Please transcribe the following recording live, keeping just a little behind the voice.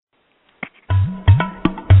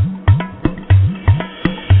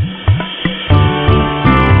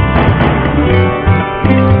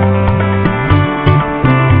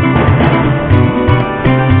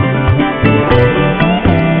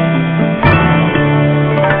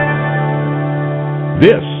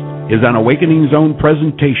This is an Awakening Zone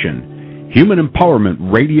presentation, human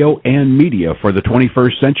empowerment radio and media for the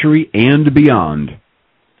 21st century and beyond.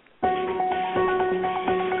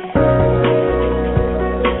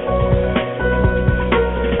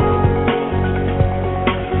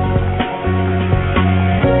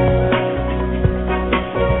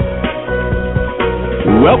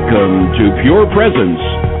 Welcome to Pure Presence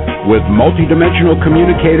with multidimensional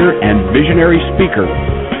communicator and visionary speaker,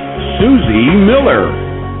 Suzy Miller.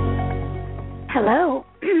 Hello.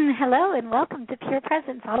 Hello, and welcome to Pure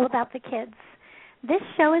Presence, all about the kids. This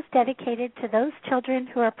show is dedicated to those children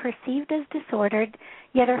who are perceived as disordered,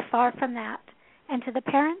 yet are far from that, and to the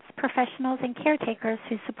parents, professionals, and caretakers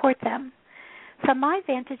who support them. From my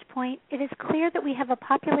vantage point, it is clear that we have a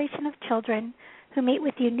population of children who meet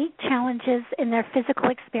with unique challenges in their physical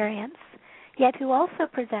experience, yet who also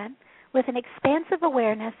present with an expansive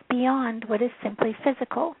awareness beyond what is simply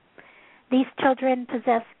physical. These children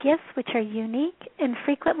possess gifts which are unique and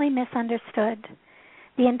frequently misunderstood.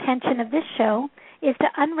 The intention of this show is to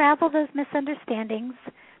unravel those misunderstandings,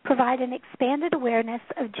 provide an expanded awareness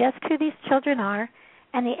of just who these children are,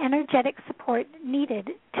 and the energetic support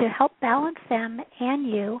needed to help balance them and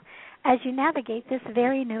you as you navigate this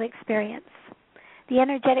very new experience. The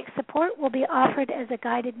energetic support will be offered as a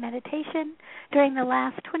guided meditation during the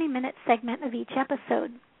last 20-minute segment of each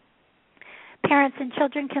episode. Parents and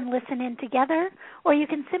children can listen in together, or you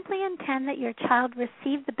can simply intend that your child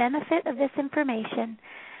receive the benefit of this information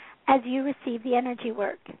as you receive the energy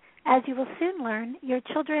work. As you will soon learn, your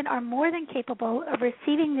children are more than capable of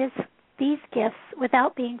receiving these gifts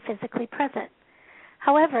without being physically present.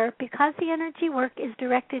 However, because the energy work is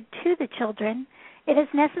directed to the children, it is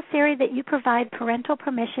necessary that you provide parental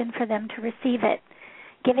permission for them to receive it.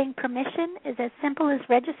 Giving permission is as simple as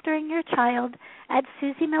registering your child at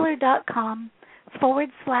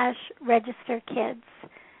SuzyMiller.com/registerkids.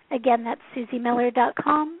 Again, that's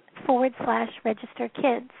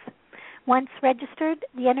SuzyMiller.com/registerkids. Once registered,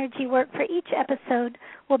 the energy work for each episode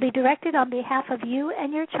will be directed on behalf of you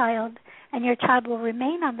and your child will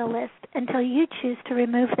remain on the list until you choose to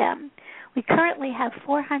remove them. We currently have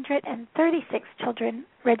 436 children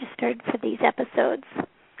registered for these episodes.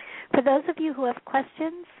 For those of you who have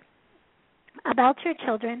questions about your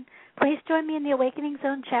children, please join me in the Awakening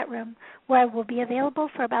Zone chat room, where I will be available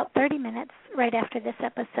for about 30 minutes right after this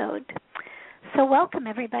episode. So welcome,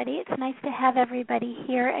 everybody. It's nice to have everybody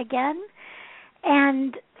here again,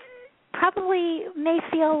 and probably may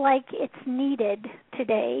feel like it's needed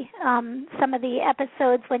today. Some of the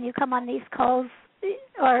episodes, when you come on these calls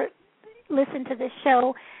or listen to this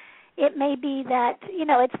show, it may be that,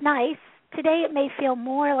 it's nice. Today it may feel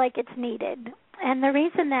more like it's needed. And the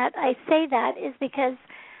reason that I say that is because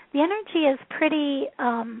the energy is pretty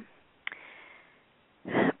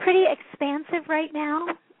expansive right now.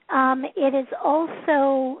 It is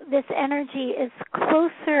also, this energy is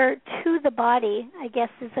closer to the body, I guess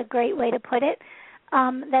is a great way to put it,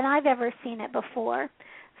 than I've ever seen it before.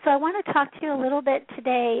 So I want to talk to you a little bit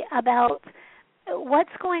today about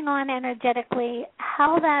what's going on energetically,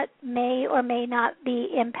 how that may or may not be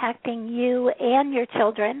impacting you and your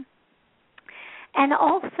children, and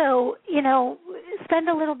also, spend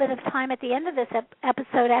a little bit of time at the end of this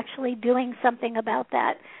episode actually doing something about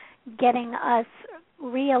that, getting us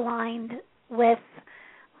realigned with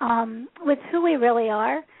who we really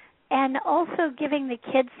are, and also giving the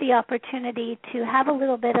kids the opportunity to have a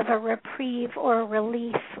little bit of a reprieve or a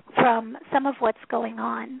relief from some of what's going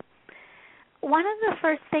on. One of the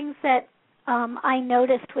first things that I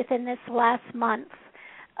noticed within this last month,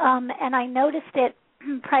 and I noticed it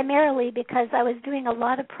primarily because I was doing a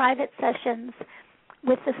lot of private sessions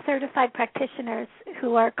with the certified practitioners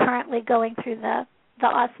who are currently going through the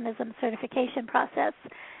Autism certification process.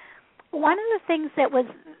 One of the things that was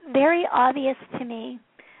very obvious to me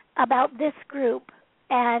about this group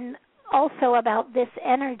and also about this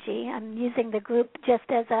energy, I'm using the group just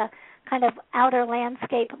as a kind of outer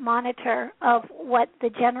landscape monitor of what the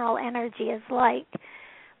general energy is like.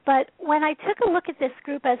 But when I took a look at this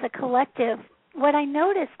group as a collective, what I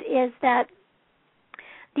noticed is that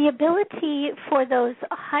the ability for those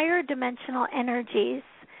higher dimensional energies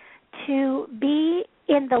to be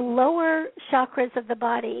in the lower chakras of the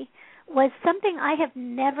body was something I have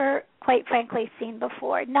never, quite frankly, seen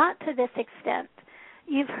before, not to this extent.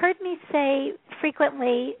 You've heard me say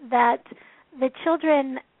frequently that the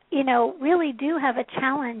children, really do have a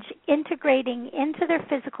challenge integrating into their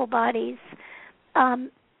physical bodies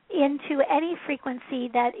into any frequency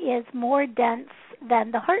that is more dense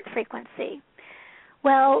than the heart frequency.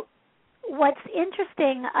 Well, what's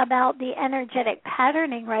interesting about the energetic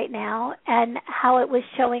patterning right now and how it was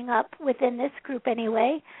showing up within this group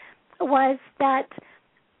anyway was that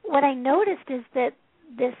what I noticed is that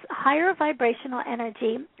this higher vibrational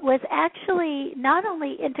energy was actually not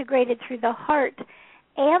only integrated through the heart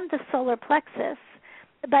and the solar plexus,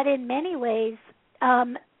 but in many ways,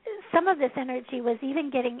 some of this energy was even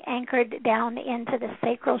getting anchored down into the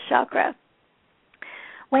sacral chakra.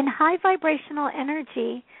 When high vibrational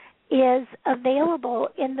energy is available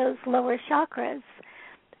in those lower chakras,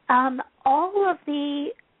 all of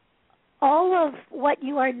what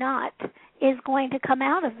you are not is going to come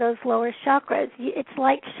out of those lower chakras. It's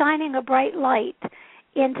like shining a bright light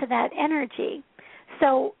into that energy.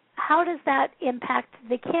 So how does that impact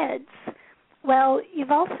the kids? Well,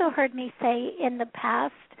 you've also heard me say in the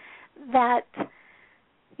past that,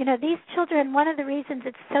 you know, these children, one of the reasons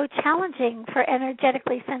it's so challenging for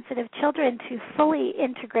energetically sensitive children to fully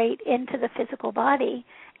integrate into the physical body,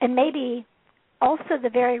 and maybe also the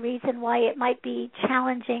very reason why it might be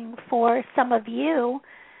challenging for some of you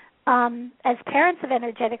as parents of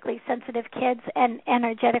energetically sensitive kids and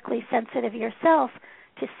energetically sensitive yourself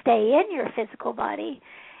to stay in your physical body,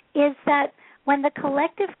 is that when the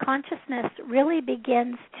collective consciousness really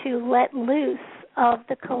begins to let loose of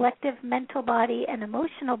the collective mental body and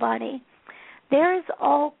emotional body, there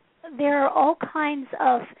are all kinds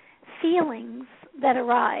of feelings that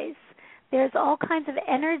arise. There's all kinds of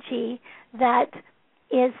energy that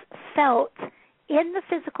is felt in the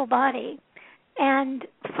physical body. And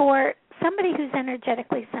for somebody who's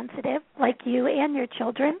energetically sensitive, like you and your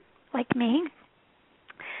children, like me,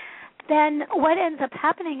 then what ends up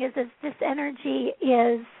happening is as this energy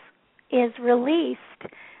is released,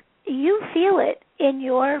 you feel it in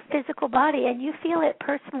your physical body, and you feel it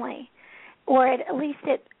personally, or at least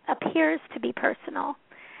it appears to be personal.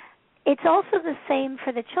 It's also the same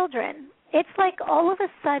for the children. It's like all of a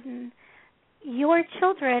sudden your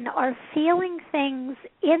children are feeling things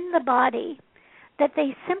in the body that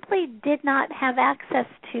they simply did not have access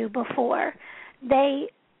to before. They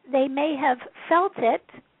may have felt it,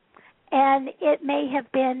 and it may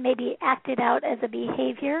have been maybe acted out as a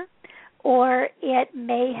behavior, or it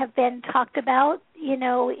may have been talked about, you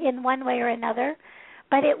know, in one way or another,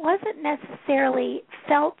 but it wasn't necessarily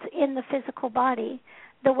felt in the physical body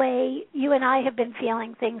the way you and I have been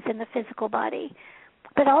feeling things in the physical body.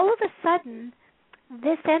 But all of a sudden,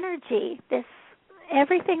 this energy, this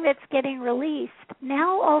everything that's getting released,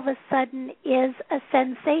 now all of a sudden is a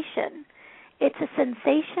sensation. It's a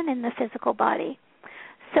sensation in the physical body.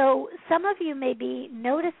 So some of you may be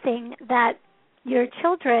noticing that your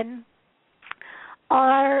children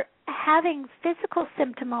are having physical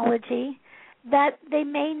symptomology that they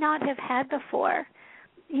may not have had before.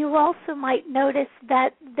 You also might notice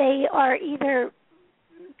that they are either,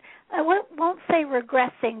 I won't say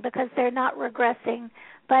regressing because they're not regressing,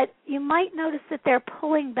 but you might notice that they're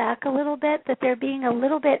pulling back a little bit, that they're being a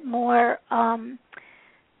little bit more,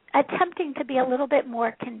 attempting to be a little bit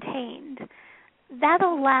more contained.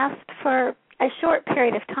 That'll last for a short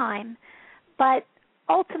period of time, but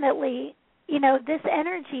ultimately, you know, this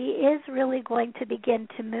energy is really going to begin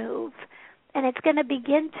to move, and it's going to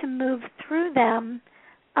begin to move through them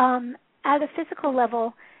at a physical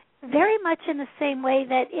level, very much in the same way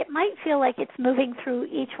that it might feel like it's moving through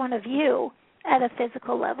each one of you at a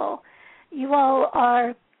physical level. You all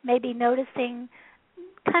are maybe noticing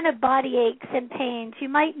kind of body aches and pains. You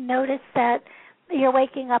might notice that you're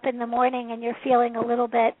waking up in the morning and you're feeling a little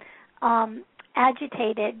bit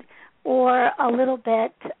agitated or a little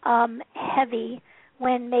bit heavy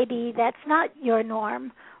when maybe that's not your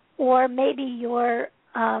norm, or maybe you're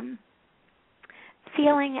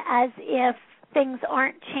feeling as if things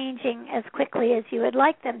aren't changing as quickly as you would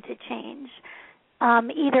like them to change,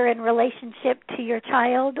 either in relationship to your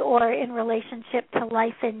child or in relationship to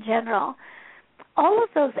life in general. All of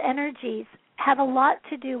those energies have a lot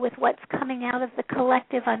to do with what's coming out of the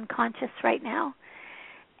collective unconscious right now.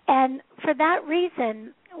 And for that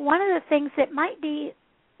reason, one of the things that might be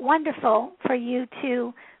wonderful for you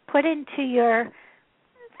to put into your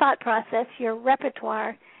thought process, your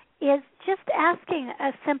repertoire, is just asking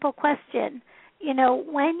a simple question. You know,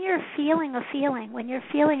 when you're feeling a feeling, when you're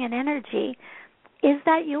feeling an energy, is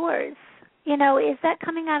that yours? You know, is that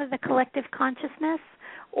coming out of the collective consciousness,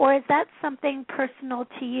 or is that something personal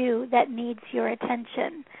to you that needs your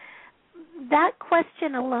attention? That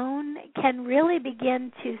question alone can really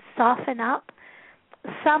begin to soften up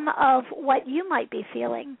some of what you might be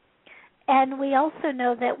feeling. And we also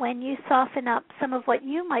know that when you soften up some of what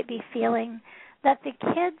you might be feeling, that the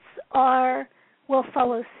kids will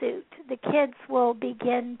follow suit. The kids will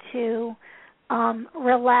begin to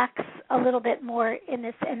relax a little bit more in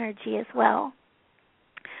this energy as well.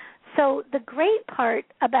 So the great part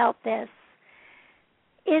about this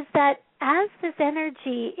is that as this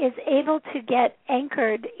energy is able to get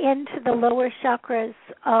anchored into the lower chakras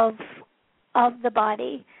of the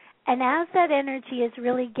body, and as that energy is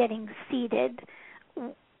really getting seated,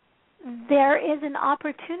 there is an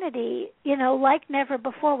opportunity, like never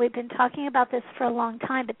before. We've been talking about this for a long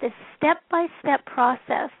time, but this step-by-step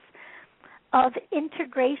process of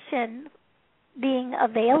integration being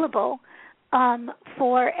available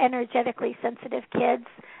for energetically sensitive kids,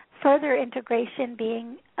 further integration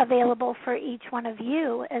being available for each one of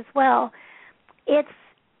you as well. It's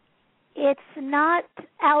not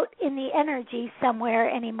out in the energy somewhere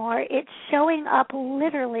anymore. It's showing up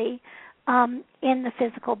literally in the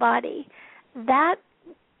physical body. That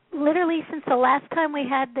literally since the last time we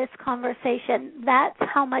had this conversation, that's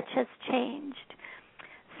how much has changed.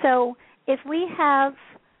 So if we have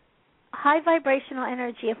high vibrational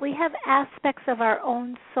energy, if we have aspects of our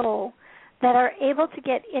own soul that are able to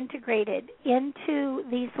get integrated into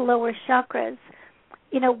these lower chakras,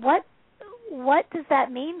 what does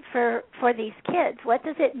that mean for these kids? What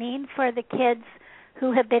does it mean for the kids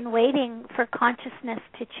who have been waiting for consciousness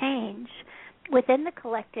to change within the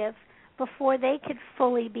collective before they could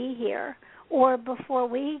fully be here, or before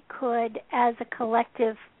we could, as a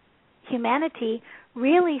collective humanity,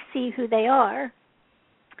 really see who they are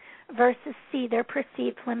versus see their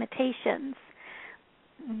perceived limitations?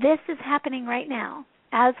 This is happening right now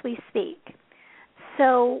as we speak.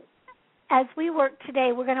 So as we work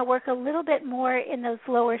today, we're going to work a little bit more in those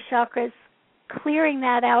lower chakras, clearing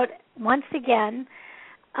that out once again.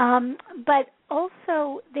 But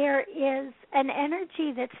also there is an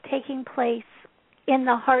energy that's taking place in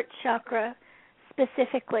the heart chakra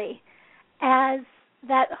specifically. As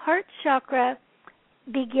that heart chakra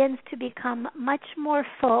begins to become much more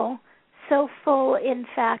full, so full, in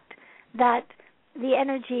fact, that the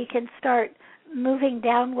energy can start moving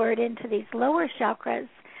downward into these lower chakras,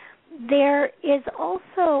 there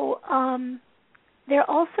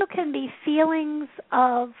also can be feelings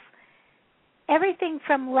of everything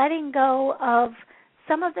from letting go of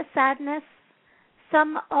some of the sadness,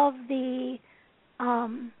 some of the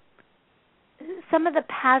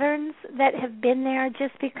patterns that have been there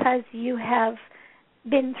just because you have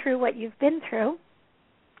been through what you've been through.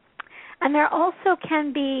 And there also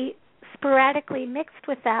can be, sporadically mixed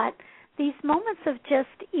with that, these moments of just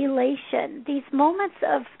elation, these moments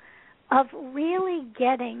of really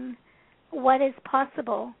getting what is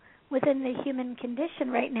possible within the human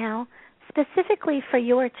condition right now, specifically for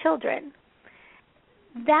your children.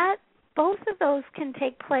 That both of those can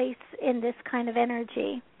take place in this kind of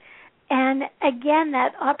energy. And again,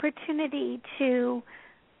 that opportunity to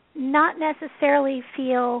not necessarily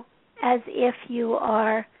feel as if you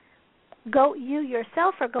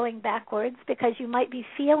yourself are going backwards, because you might be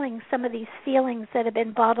feeling some of these feelings that have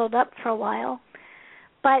been bottled up for a while,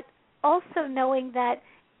 but also knowing that,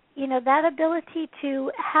 that ability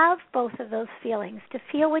to have both of those feelings, to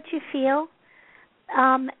feel what you feel,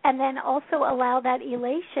 and then also allow that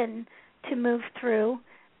elation to move through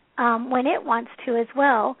when it wants to as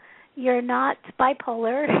well. You're not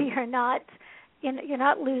bipolar. You're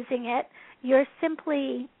not losing it. You're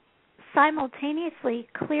simply simultaneously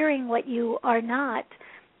clearing what you are not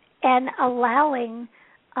and allowing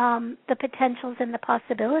the potentials and the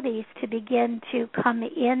possibilities to begin to come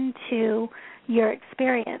into your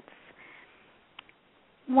experience.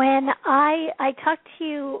 When I talked to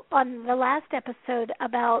you on the last episode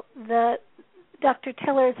about the Dr.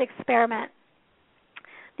 Tiller's experiment,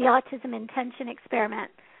 the Autism Intention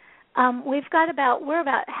experiment, we're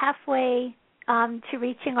about halfway to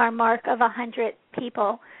reaching our mark of 100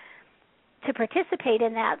 people to participate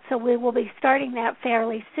in that, so we will be starting that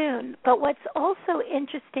fairly soon. But what's also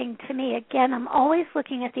interesting to me, again, I'm always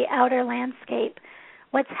looking at the outer landscape,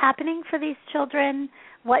 what's happening for these children,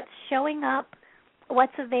 what's showing up,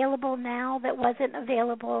 what's available now that wasn't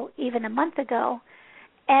available even a month ago.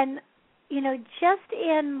 And, just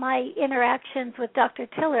in my interactions with Dr.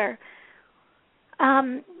 Tiller,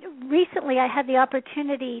 recently I had the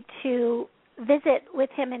opportunity to visit with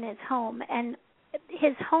him in his home, and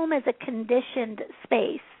his home is a conditioned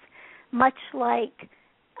space, much like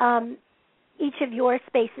each of your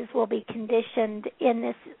spaces will be conditioned in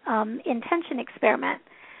this intention experiment.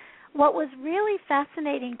 What was really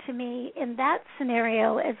fascinating to me in that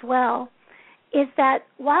scenario as well is that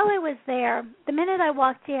while I was there, the minute I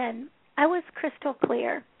walked in, I was crystal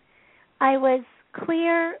clear. I was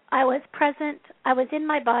clear, I was present, I was in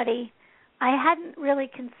my body, I hadn't really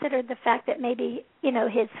considered the fact that maybe,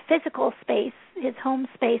 his physical space, his home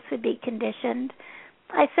space would be conditioned.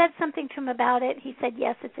 I said something to him about it. He said,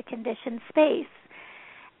 yes, it's a conditioned space.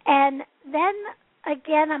 And then,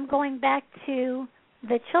 again, I'm going back to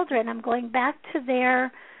the children. I'm going back to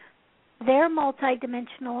their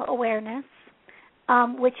multidimensional awareness,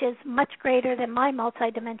 which is much greater than my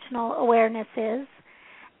multidimensional awareness is.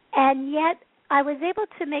 And yet I was able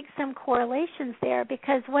to make some correlations there,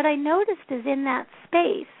 because what I noticed is in that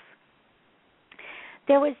space,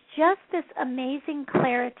 there was just this amazing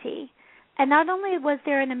clarity. And not only was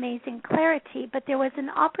there an amazing clarity, but there was an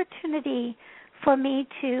opportunity for me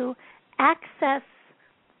to access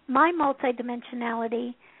my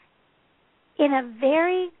multidimensionality in a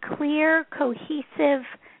very clear, cohesive,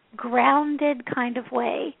 grounded kind of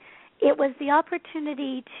way. It was the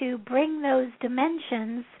opportunity to bring those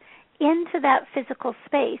dimensions into that physical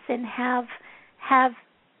space and have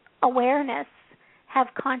awareness, have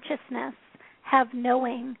consciousness, have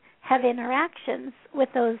knowing, have interactions with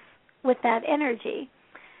that energy.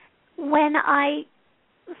 When I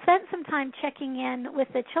spent some time checking in with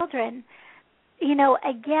the children,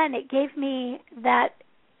 again, it gave me that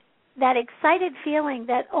excited feeling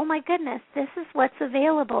that, oh my goodness, this is what's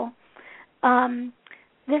available.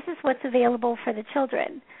 This is what's available for the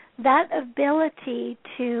children. That ability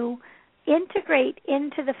to integrate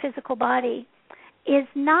into the physical body is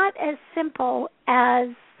not as simple as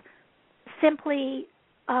simply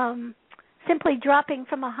dropping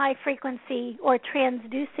from a high frequency or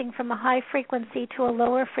transducing from a high frequency to a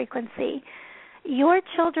lower frequency. Your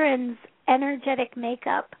children's energetic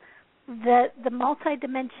makeup, the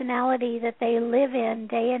multidimensionality that they live in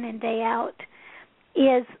and day out,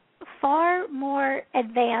 is far more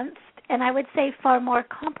advanced, and I would say far more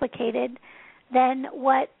complicated than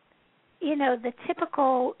what the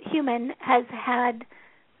typical human has had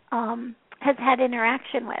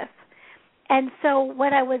interaction with. And so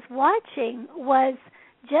what I was watching was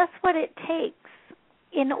just what it takes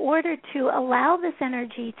in order to allow this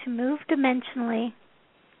energy to move dimensionally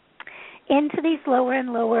into these lower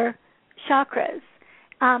and lower chakras.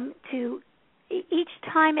 To each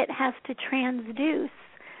time it has to transduce,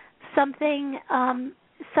 something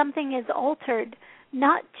is altered,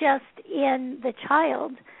 not just in the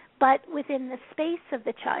child, but within the space of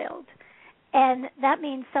the child. And that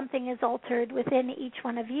means something is altered within each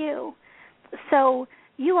one of you. So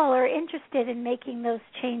you all are interested in making those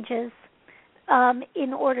changes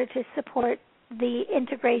in order to support the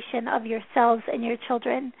integration of yourselves and your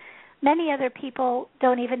children. Many other people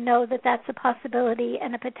don't even know that that's a possibility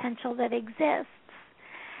and a potential that exists.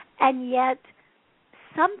 And yet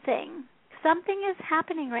something is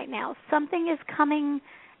happening right now. Something is coming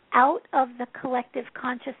out of the collective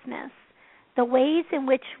consciousness. The ways in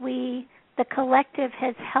which the collective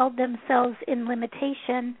has held themselves in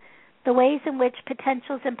limitation, the ways in which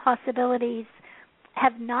potentials and possibilities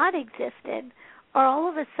have not existed, are all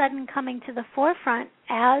of a sudden coming to the forefront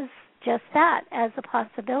as just that, as a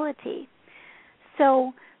possibility.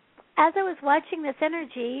 So as I was watching this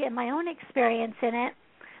energy and my own experience in it,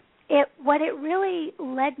 what it really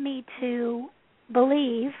led me to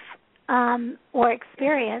believe or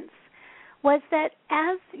experience was that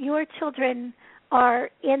as your children are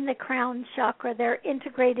in the crown chakra, they're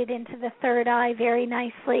integrated into the third eye very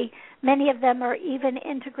nicely. Many of them are even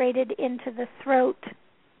integrated into the throat,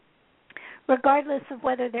 regardless of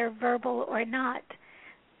whether they're verbal or not.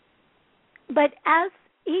 But as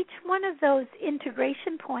each one of those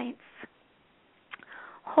integration points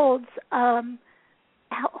holds a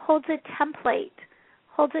template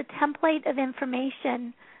of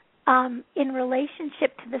information in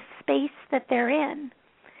relationship to the space that they're in.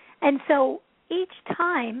 And so each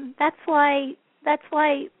time, that's why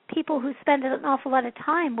people who spend an awful lot of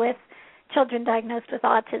time with children diagnosed with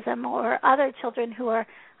autism or other children who are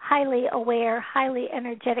highly aware, highly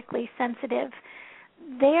energetically sensitive,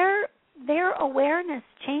 their awareness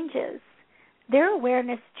changes. Their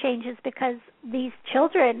awareness changes because these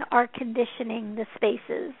children are conditioning the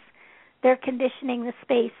spaces. They're conditioning the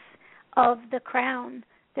space of the crown.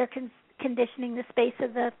 They're conditioning the space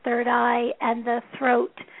of the third eye and the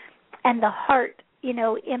throat and the heart,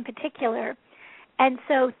 in particular. And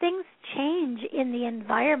so things change in the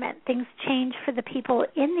environment. Things change for the people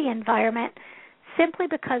in the environment simply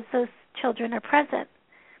because those children are present.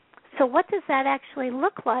 So what does that actually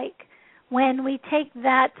look like when we take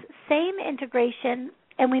that same integration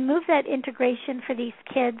and we move that integration for these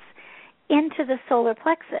kids into the solar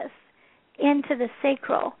plexus, into the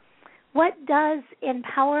sacral? What does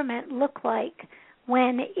empowerment look like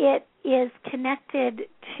when it is connected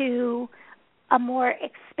to a more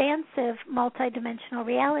expansive multidimensional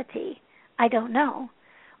reality? I don't know.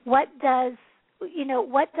 What does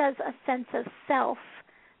a sense of self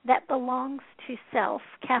that belongs to self,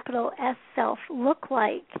 capital S self, look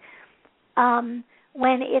like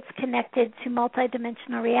when it's connected to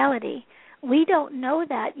multidimensional reality? We don't know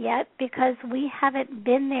that yet because we haven't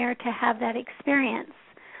been there to have that experience.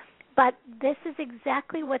 But this is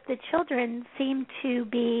exactly what the children seem to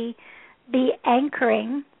be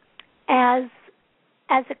anchoring as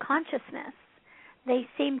a consciousness. They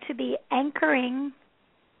seem to be anchoring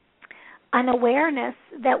an awareness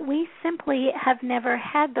that we simply have never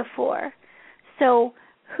had before. So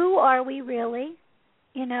who are we really?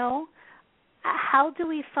 How do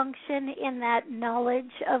we function in that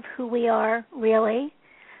knowledge of who we are really?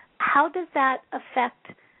 How does that affect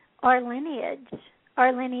our lineage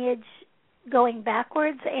going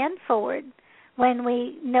backwards and forward when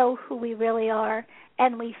we know who we really are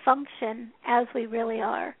and we function as we really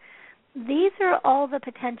are? These are all the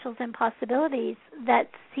potentials and possibilities that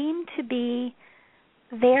seem to be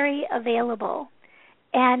very available.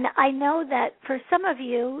 And I know that for some of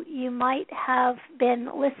you, you might have been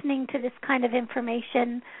listening to this kind of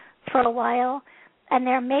information for a while, and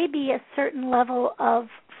there may be a certain level of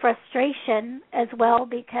frustration as well,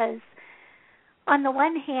 because on the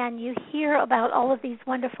one hand, you hear about all of these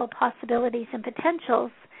wonderful possibilities and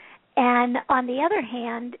potentials, and on the other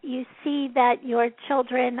hand, you see that your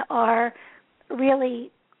children are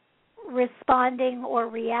really responding or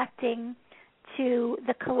reacting to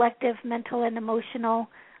the collective mental and emotional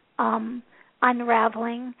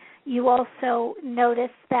unraveling. You also notice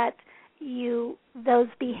that those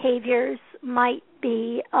behaviors might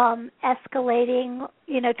be escalating,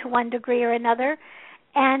 to one degree or another,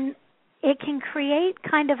 and it can create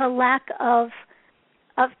kind of a lack of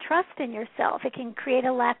trust in yourself. It can create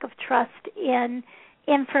a lack of trust in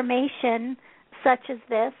information such as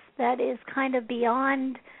this that is kind of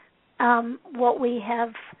beyond what we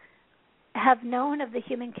have known of the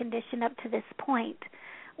human condition up to this point.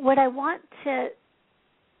 What I want to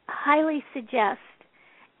highly suggest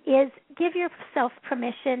is give yourself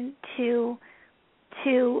permission to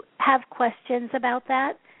have questions about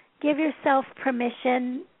that. Give yourself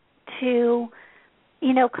permission to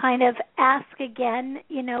kind of ask again,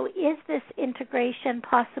 is this integration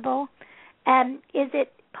possible? And is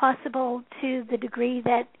it possible to the degree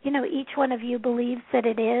that, each one of you believes that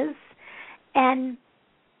it is? And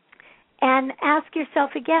ask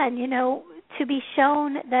yourself again, to be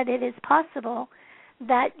shown that it is possible,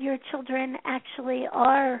 that your children actually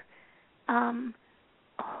are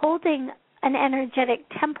holding an energetic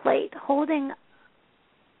template, holding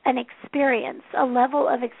an experience, a level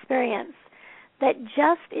of experience that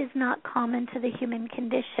just is not common to the human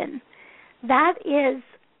condition. That is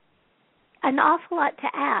an awful lot to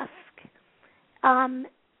ask,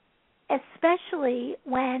 especially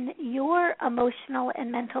when your emotional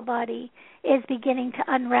and mental body is beginning to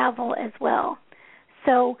unravel as well.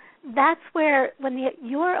 So that's where when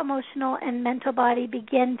your emotional and mental body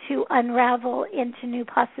begin to unravel into new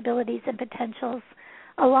possibilities and potentials,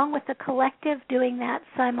 along with the collective doing that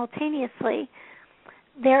simultaneously,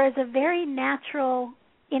 there is a very natural,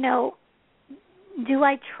 do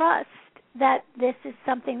I trust that this is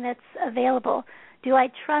something that's available? Do I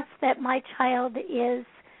trust that my child is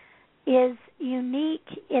unique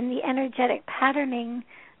in the energetic patterning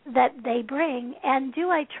that they bring? And do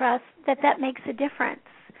I trust that makes a difference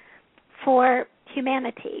for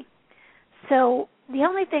humanity? So the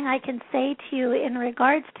only thing I can say to you in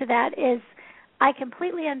regards to that is I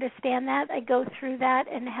completely understand that. I go through that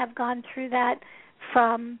and have gone through that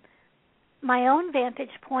from my own vantage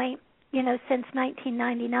point, since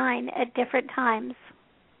 1999 at different times.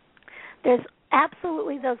 There's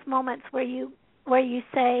absolutely those moments where you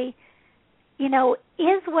say,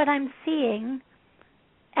 is what I'm seeing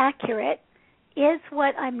accurate? Is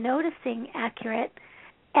what I'm noticing accurate?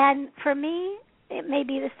 And for me, it may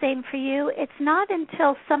be the same for you. It's not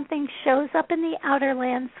until something shows up in the outer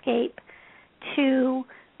landscape to,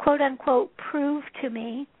 quote unquote, prove to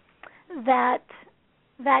me that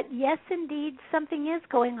yes, indeed, something is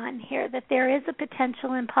going on here, that there is a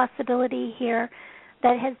potential and possibility here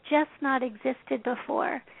that has just not existed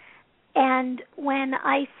before. And when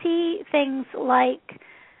I see things like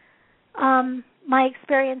my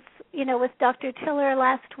experience, with Dr. Tiller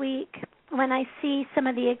last week, when I see some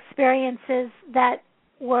of the experiences that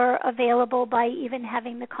were available by even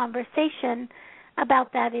having the conversation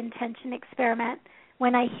about that intention experiment,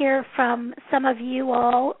 when I hear from some of you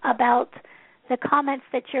all about the comments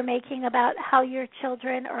that you're making about how your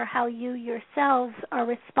children or how you yourselves are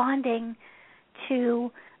responding to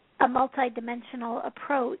a multidimensional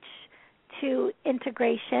approach to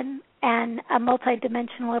integration and a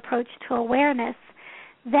multidimensional approach to awareness,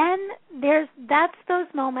 then that's those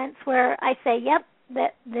moments where I say, yep,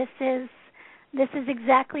 that this is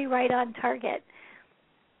exactly right on target.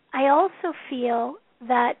 I also feel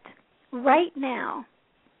that right now,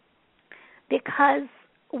 because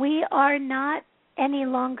we are not any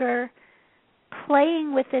longer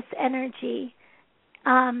playing with this energy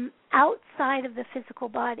outside of the physical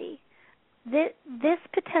body, this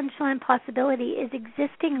potential and possibility is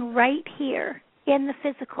existing right here in the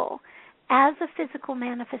physical as a physical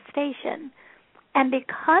manifestation. And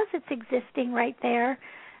because it's existing right there,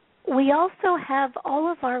 we also have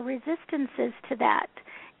all of our resistances to that.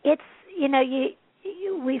 It's,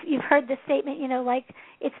 you've heard the statement, like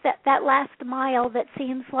it's that last mile that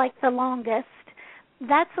seems like the longest.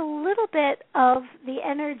 That's a little bit of the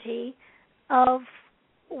energy of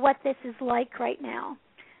what this is like right now.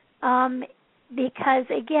 Because,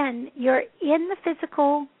 again, you're in the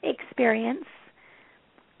physical experience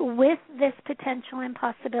with this potential and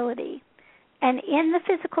possibility. And in the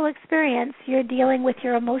physical experience, you're dealing with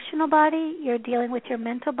your emotional body, you're dealing with your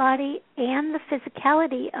mental body, and the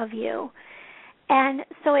physicality of you. And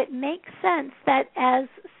so it makes sense that as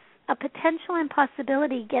a potential and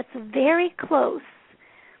possibility gets very close,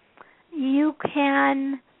 you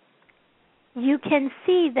can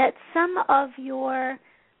see that some of your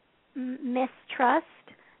mistrust,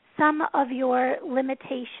 some of your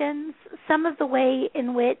limitations, some of the way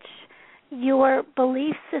in which your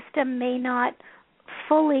belief system may not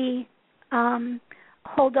fully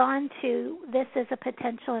hold on to this as a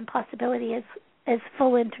potential and possibility, as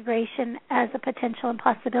full integration as a potential and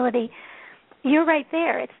possibility. You're right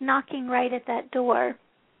there. It's knocking right at that door.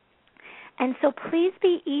 And so please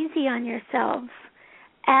be easy on yourselves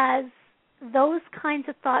as those kinds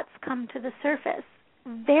of thoughts come to the surface.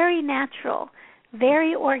 Very natural,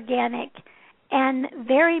 very organic, and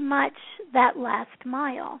very much that last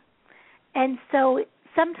mile. And so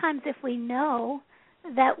sometimes if we know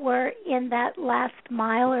that we're in that last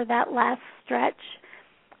mile or that last stretch,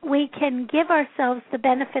 we can give ourselves the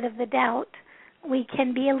benefit of the doubt. We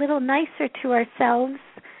can be a little nicer to ourselves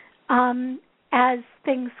as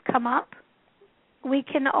things come up. We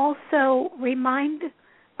can also remind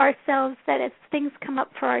ourselves that as things come up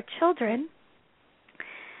for our children,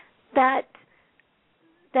 that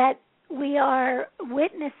we are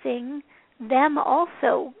witnessing them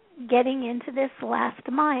also getting into this last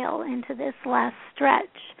mile, into this last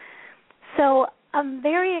stretch. So I'm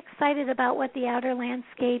very excited about what the outer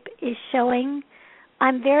landscape is showing.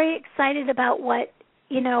 I'm very excited about what,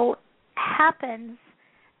 happens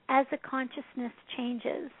as the consciousness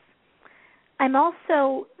changes. I'm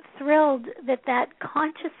also thrilled that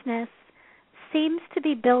consciousness seems to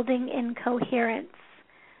be building in coherence,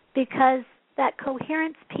 because that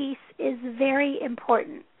coherence piece is very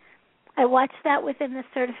important. I watch that within the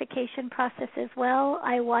certification process as well.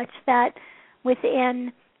 I watch that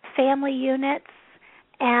within family units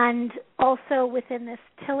and also within this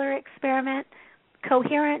Tiller experiment.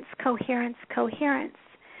 Coherence, coherence, coherence.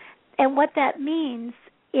 And what that means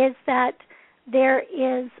is that there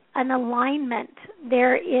is an alignment,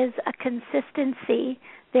 there is a consistency,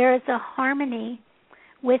 there is a harmony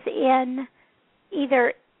within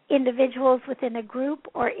either individuals within a group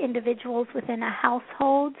or individuals within a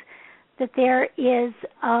household, that there is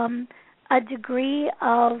a degree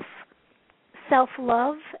of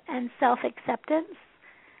self-love and self-acceptance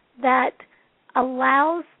that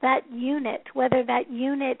allows that unit, whether that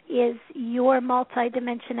unit is your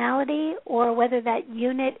multidimensionality or whether that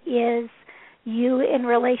unit is you in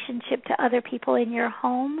relationship to other people in your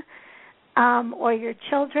home or your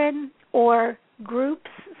children or groups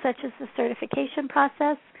such as the certification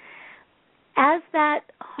process, as that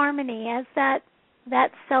harmony, as that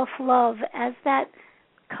self-love, as that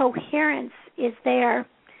coherence is there,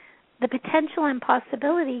 the potential and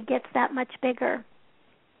possibility gets that much bigger.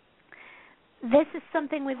 This is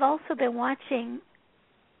something we've also been watching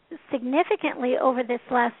significantly over this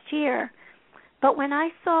last year. But when I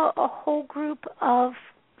saw a whole group of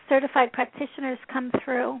certified practitioners come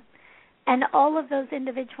through, and all of those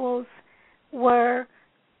individuals were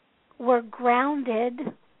grounded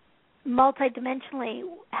multidimensionally,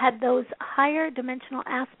 had those higher dimensional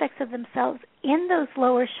aspects of themselves in those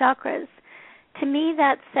lower chakras, to me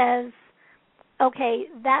that says, okay,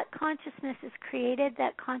 that consciousness is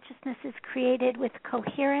created with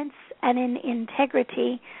coherence and in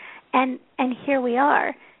integrity, and here we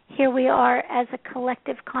are. Here we are as a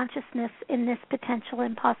collective consciousness in this potential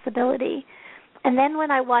and possibility. And then when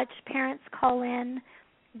I watch parents call in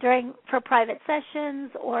for private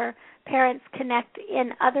sessions or parents connect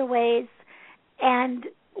in other ways and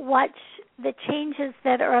watch the changes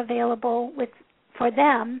that are available for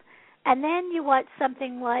them, and then you watch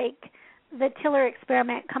something like the Tiller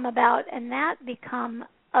experiment come about and that become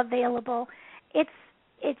available,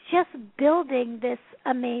 it's just building this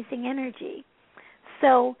amazing energy.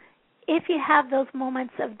 So if you have those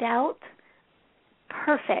moments of doubt,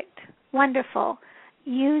 perfect, wonderful.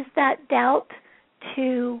 Use that doubt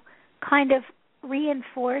to kind of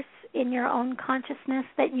reinforce in your own consciousness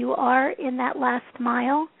that you are in that last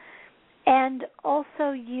mile, and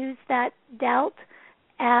also use that doubt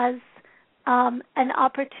as an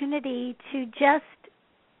opportunity to just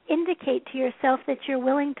indicate to yourself that you're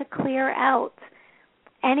willing to clear out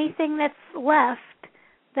anything that's left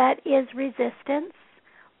that is resistance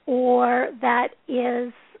or that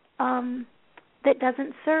is that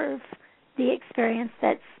doesn't serve the experience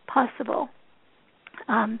that's possible.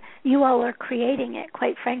 You all are creating it,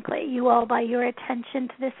 quite frankly. You all, by your attention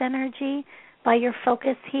to this energy, by your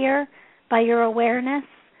focus here, by your awareness,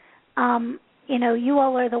 you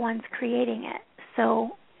all are the ones creating it.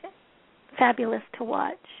 So fabulous to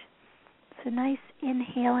watch. So nice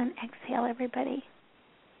inhale and exhale, everybody.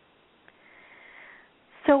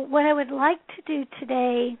 So what I would like to do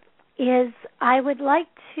today is I would like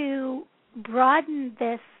to broaden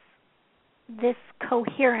this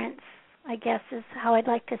coherence, I guess is how I'd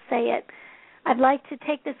like to say it. I'd like to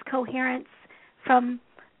take this coherence from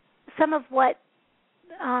some of what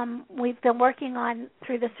we've been working on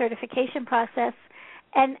through the certification process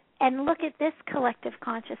and look at this collective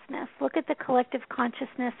consciousness. Look at the collective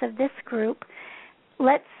consciousness of this group.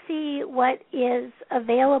 Let's see what is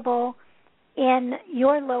available in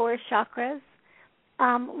your lower chakras.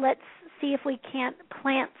 Let's see if we can't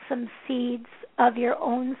plant some seeds of your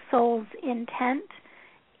own soul's intent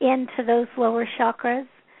into those lower chakras.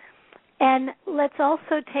 And let's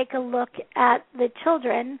also take a look at the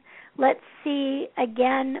children. Let's see,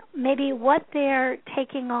 again, maybe what they're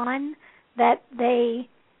taking on that they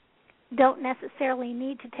don't necessarily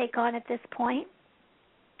need to take on at this point.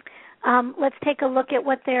 Let's take a look at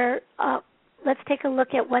what they're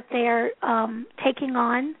taking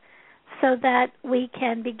on, so that we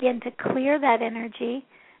can begin to clear that energy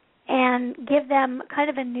and give them kind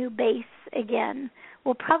of a new base again.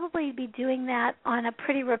 We'll probably be doing that on a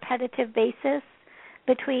pretty repetitive basis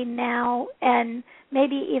between now and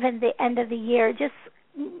maybe even the end of the year, just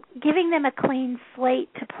giving them a clean slate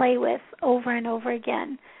to play with over and over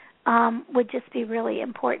again would just be really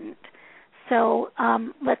important. So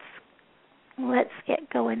let's get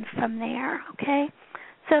going from there, okay?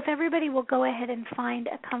 So if everybody will go ahead and find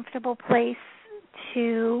a comfortable place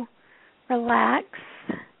to relax.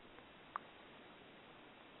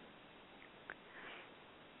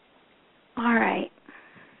 All right.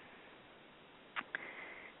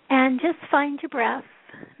 And just find your breath.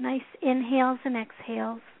 Nice inhales and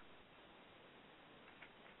exhales.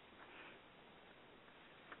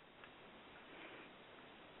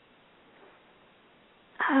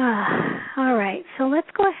 All right. So let's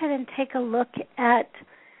go ahead and take a look at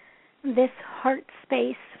this heart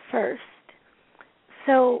space first.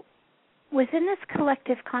 So within this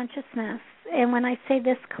collective consciousness, and when I say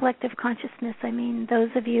this collective consciousness, I mean those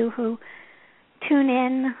of you who tune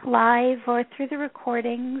in live or through the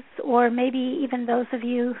recordings, or maybe even those of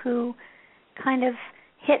you who kind of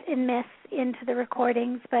hit and miss into the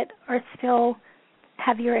recordings but are still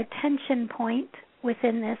have your attention point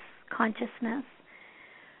within this consciousness.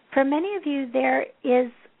 For many of you, there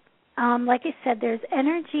is, like I said, there's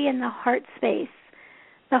energy in the heart space.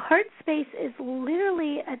 The heart space is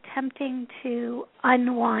literally attempting to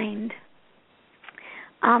unwind.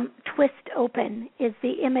 Twist open is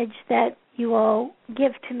the image that you all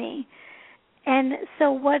give to me. And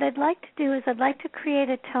so what I'd like to do is I'd like to create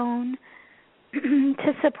a tone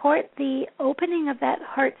to support the opening of that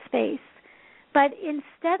heart space. But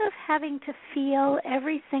instead of having to feel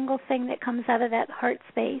every single thing that comes out of that heart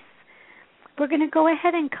space, we're going to go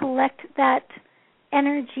ahead and collect that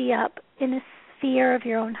energy up in a sphere of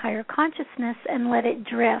your own higher consciousness and let it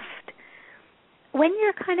drift. When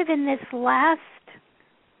you're kind of in this last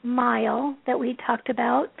mile that we talked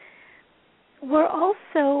about, we're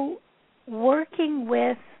also working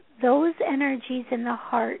with those energies in the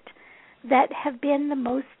heart that have been the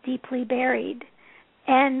most deeply buried.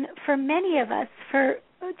 And for many of us, for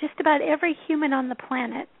just about every human on the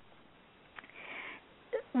planet,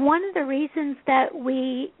 one of the reasons that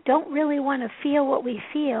we don't really want to feel what we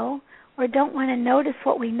feel or don't want to notice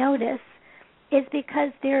what we notice is because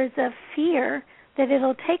there's a fear that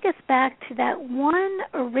it'll take us back to that one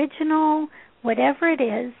original whatever it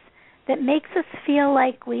is that makes us feel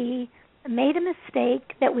like we made a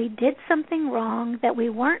mistake, that we did something wrong, that we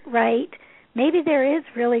weren't right, maybe there is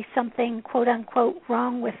really something, quote unquote,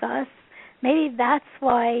 wrong with us. Maybe that's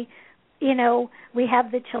why, we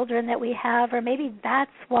have the children that we have, or maybe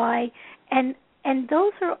that's why. And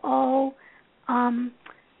those are all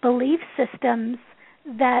belief systems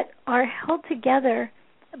that are held together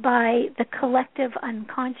by the collective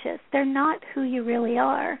unconscious. They're not who you really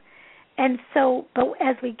are. And so, but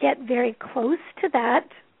as we get very close to that,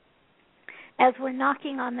 as we're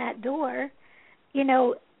knocking on that door,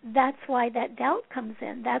 that's why that doubt comes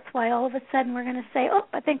in. That's why all of a sudden we're going to say,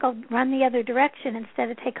 I think I'll run the other direction instead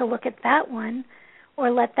of take a look at that one or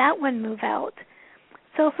let that one move out.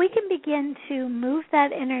 So if we can begin to move that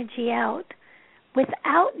energy out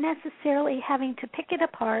without necessarily having to pick it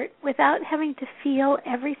apart, without having to feel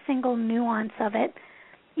every single nuance of it,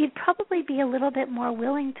 you'd probably be a little bit more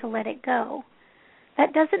willing to let it go.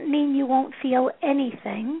 That doesn't mean you won't feel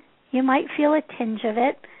anything. You might feel a tinge of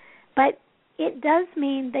it, but it does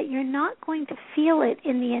mean that you're not going to feel it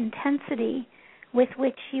in the intensity with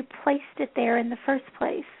which you placed it there in the first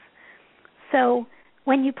place. So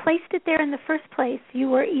when you placed it there in the first place, you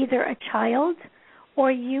were either a child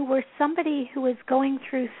or you were somebody who was going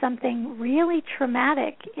through something really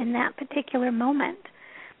traumatic in that particular moment,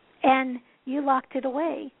 and you locked it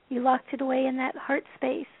away. You locked it away in that heart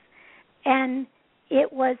space, and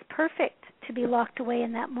it was perfect to be locked away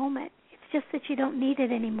in that moment. It's just that you don't need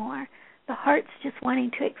it anymore. The heart's just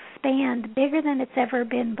wanting to expand bigger than it's ever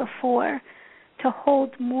been before, to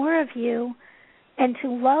hold more of you and to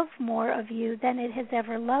love more of you than it has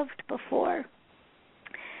ever loved before.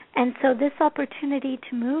 And so this opportunity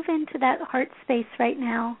to move into that heart space right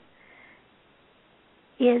now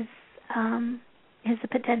is a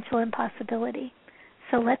potential impossibility.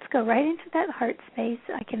 So let's go right into that heart space.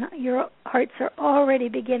 Your hearts are already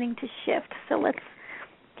beginning to shift, so let's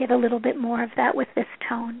get a little bit more of that with this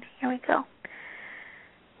tone. Here we go.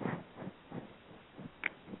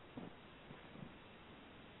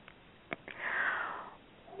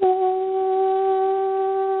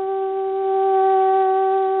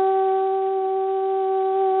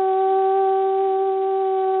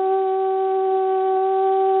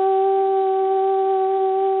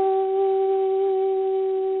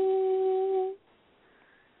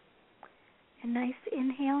 A nice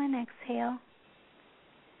inhale and exhale.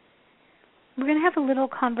 We're going to have a little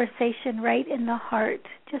conversation right in the heart,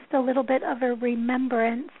 just a little bit of a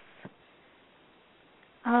remembrance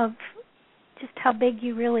of just how big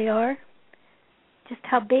you really are, just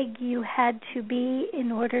how big you had to be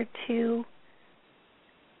in order to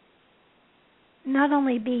not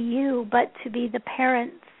only be you, but to be the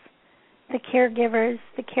parents, the caregivers,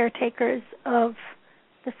 the caretakers of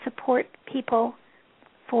the support people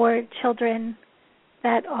for children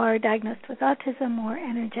that are diagnosed with autism or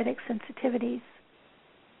energetic sensitivities.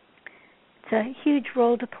 It's a huge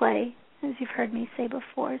role to play, as you've heard me say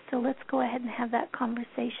before, so let's go ahead and have that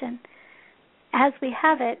conversation. As we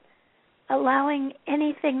have it, allowing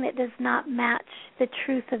anything that does not match the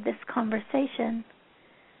truth of this conversation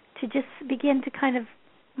to just begin to kind of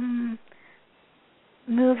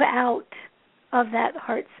move out of that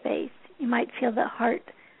heart space. You might feel the heart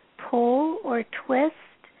pull or twist.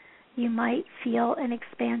 You might feel an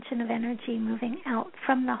expansion of energy moving out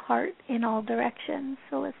from the heart in all directions.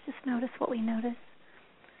 So let's just notice what we notice.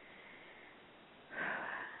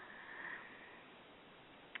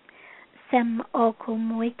 Sem oku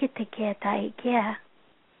muikete ke taikea.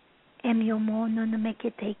 Emiomo no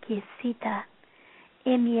mekete ke sita.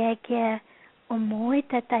 Emieke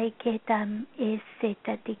omoita taiketam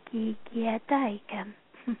eseta tiki ke taikam.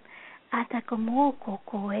 Atakomo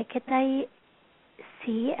koko eketai.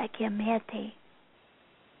 Si akiamete,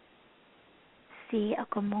 si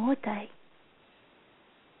akomotai.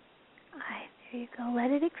 There you go. Let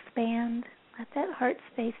it expand. Let that heart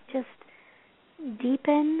space just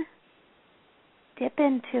deepen. Dip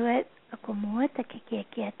into it. Akomota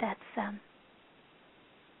kikiekiatatsam.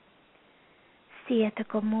 Si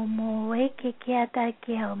atakomomoe kikiata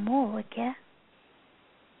kiamoeke.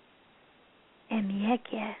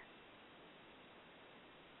 Emieke.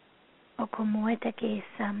 Okomoeta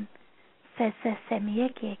kesam sesa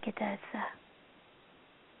semieke ketasa.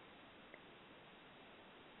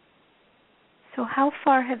 So how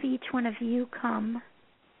far have each one of you come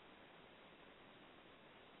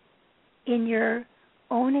in your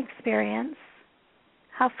own experience?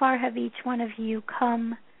 How far have each one of you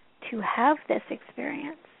come to have this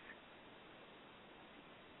experience?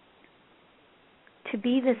 To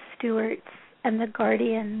be the stewards and the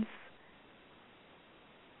guardians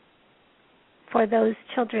for those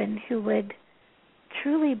children who would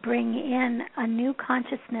truly bring in a new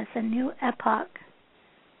consciousness, a new epoch.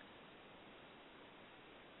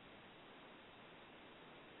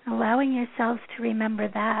 allowing yourselves to remember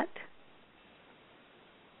that.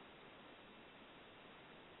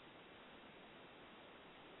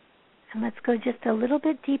 And let's go just a little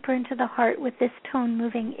bit deeper into the heart with this tone,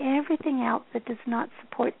 moving everything out that does not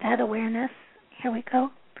support that awareness. Here we go.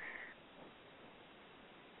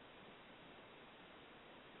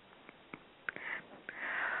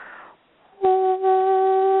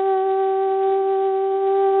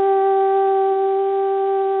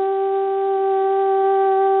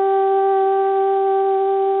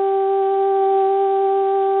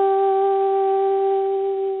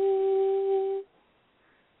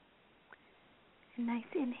 Nice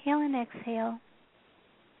inhale and exhale.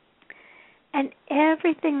 And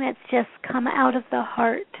everything that's just come out of the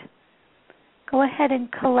heart, go ahead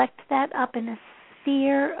and collect that up in a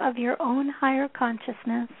sphere of your own higher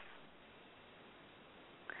consciousness.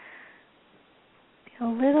 Feel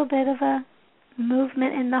a little bit of a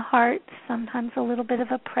movement in the heart, sometimes a little bit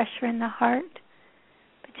of a pressure in the heart,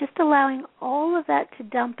 but just allowing all of that to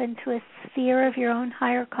dump into a sphere of your own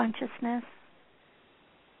higher consciousness.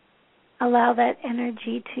 Allow that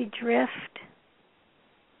energy to drift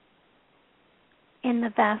in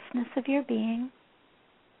the vastness of your being.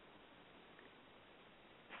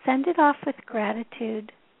 Send it off with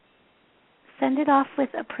gratitude. Send it off with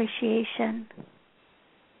appreciation.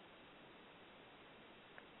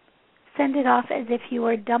 Send it off as if you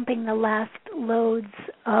were dumping the last loads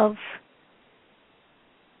of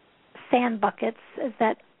sand buckets as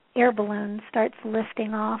that air balloon starts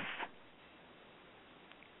lifting off.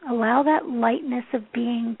 Allow that lightness of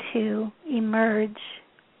being to emerge.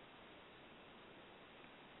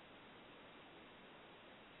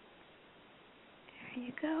 There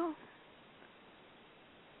you go.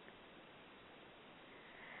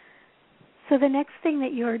 So the next thing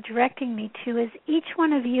that you're directing me to is each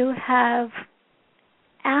one of you have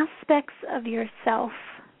aspects of yourself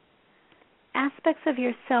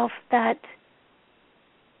that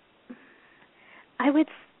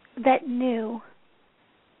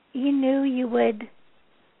you knew you would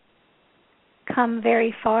come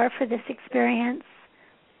very far for this experience.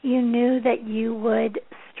 You knew that you would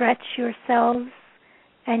stretch yourselves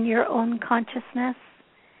and your own consciousness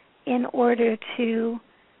in order to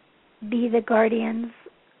be the guardians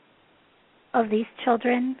of these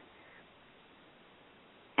children.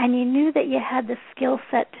 And you knew that you had the skill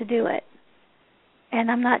set to do it.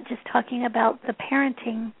 And I'm not just talking about the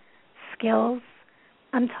parenting skills.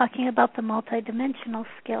 I'm talking about the multidimensional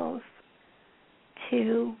skills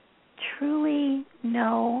to truly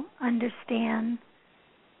know, understand,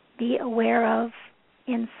 be aware of,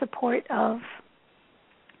 in support of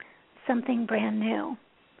something brand new.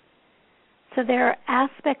 So there are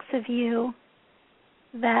aspects of you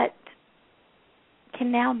that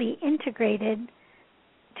can now be integrated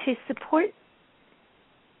to support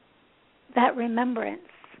that remembrance.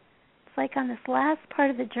 It's like on this last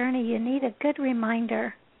part of the journey, you need a good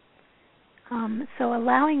reminder. So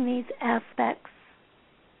allowing these aspects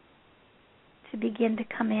to begin to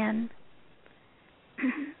come in.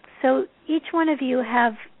 So each one of you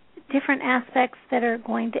have different aspects that are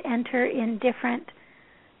going to enter in different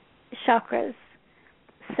chakras.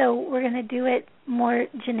 So we're going to do it more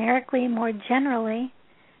generically, more generally.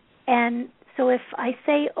 And so if I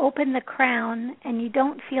say open the crown and you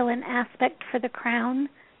don't feel an aspect for the crown,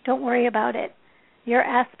 don't worry about it. Your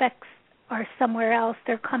aspects are somewhere else.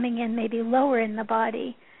 They're coming in maybe lower in the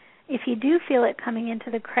body. If you do feel it coming into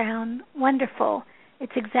the crown, wonderful.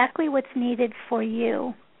 It's exactly what's needed for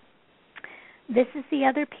you. This is the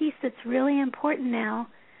other piece that's really important now.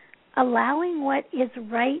 Allowing what is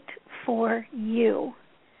right for you,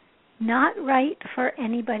 not right for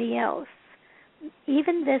anybody else.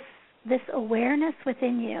 Even this awareness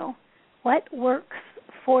within you, what works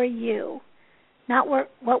for you, not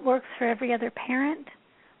what works for every other parent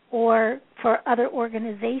or for other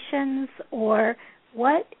organizations, or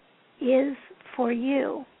what is for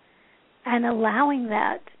you. And allowing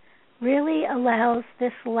that really allows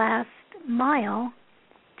this last mile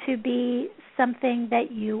to be something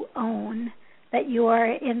that you own, that you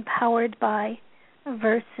are empowered by,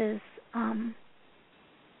 versus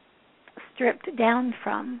stripped down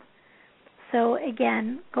from. So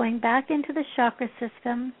again, going back into the chakra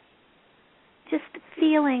system, just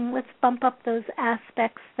feeling, let's bump up those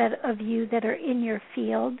aspects of you that are in your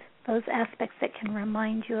field, those aspects that can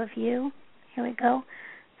remind you of you. Here we go.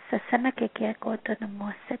 Okay.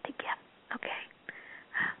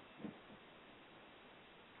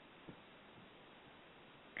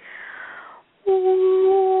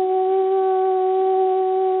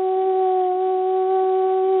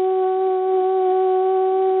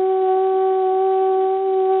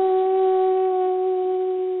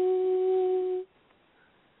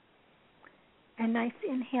 A nice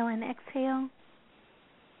inhale and exhale.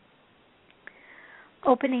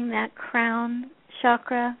 Opening that crown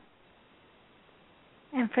chakra.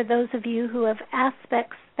 And for those of you who have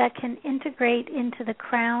aspects that can integrate into the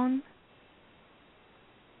crown,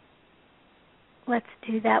 let's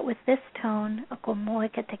do that with this tone.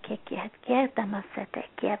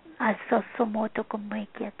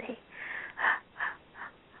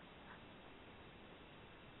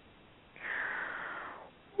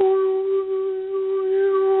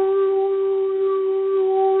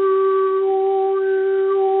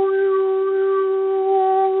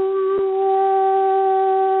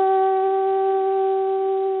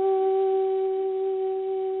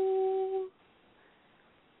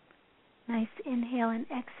 Nice inhale and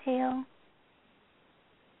exhale.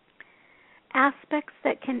 Aspects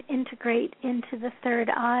that can integrate into the third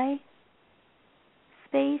eye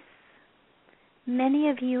space. Many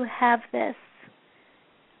of you have this.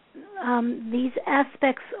 These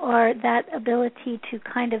aspects are that ability to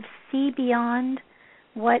kind of see beyond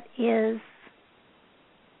what is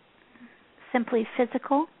simply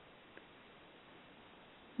physical.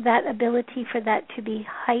 That ability for that to be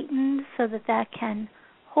heightened so that that can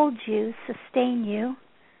hold you, sustain you,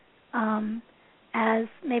 as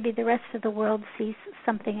maybe the rest of the world sees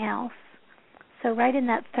something else. So right in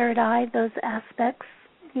that third eye, those aspects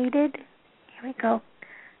needed. Here we go.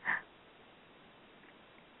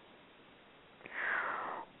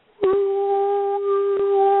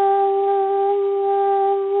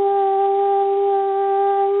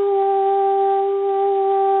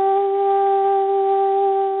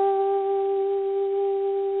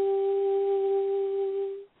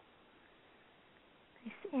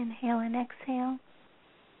 Inhale and exhale.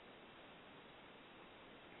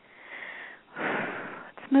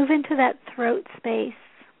 Let's move into that throat space.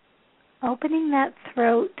 Opening that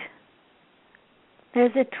throat.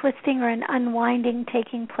 There's a twisting or an unwinding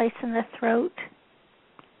taking place in the throat.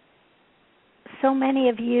 So many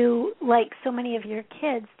of you, like so many of your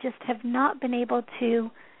kids, just have not been able to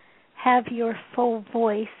have your full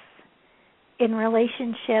voice in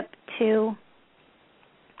relationship to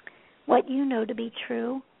what you know to be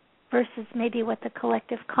true versus maybe what the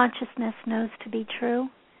collective consciousness knows to be true.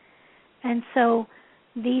 And so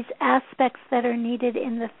these aspects that are needed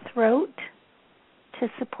in the throat to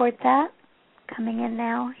support that, coming in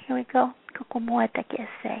now. Here we go.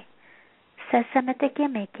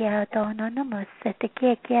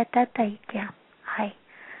 Hi.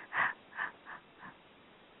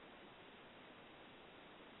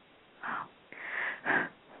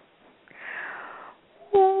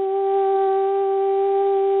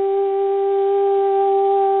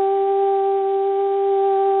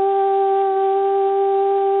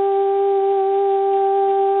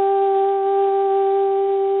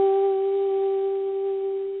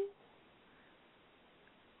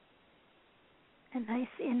 A nice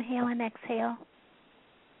inhale and exhale.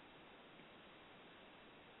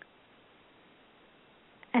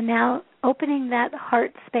 And now opening that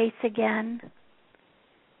heart space again.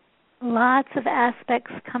 Lots of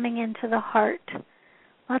aspects coming into the heart.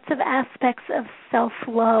 Lots of aspects of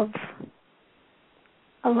self-love.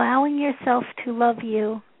 Allowing yourself to love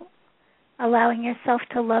you. Allowing yourself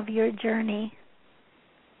to love your journey.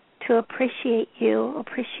 To appreciate you,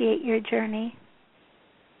 appreciate your journey.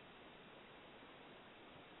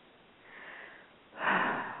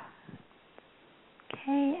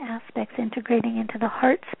 Okay, aspects integrating into the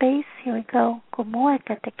heart space. Here we go.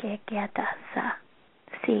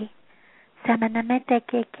 See.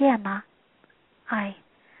 I.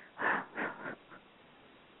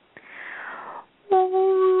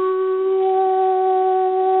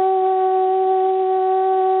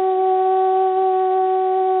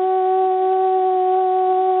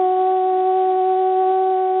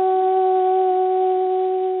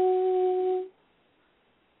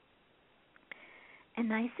 A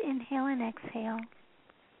nice inhale and exhale.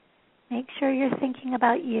 Make sure you're thinking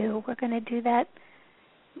about you. We're going to do that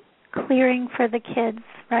clearing for the kids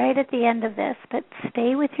right at the end of this, but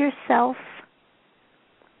stay with yourself,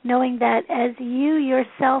 knowing that as you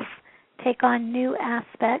yourself take on new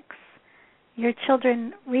aspects, your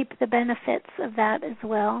children reap the benefits of that as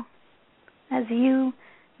well. As you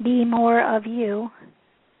be more of you,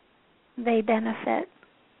 they benefit.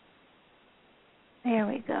 There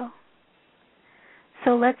we go.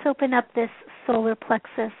 So let's open up this solar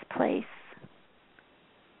plexus place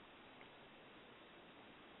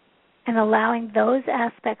and allowing those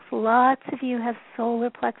aspects. Lots of you have solar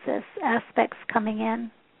plexus aspects coming in.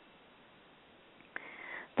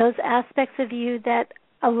 Those aspects of you that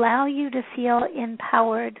allow you to feel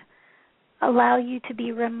empowered, allow you to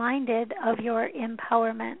be reminded of your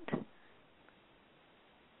empowerment.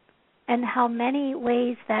 and how many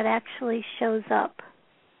ways that actually shows up.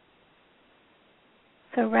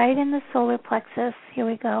 So right in the solar plexus, here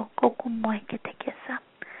we go.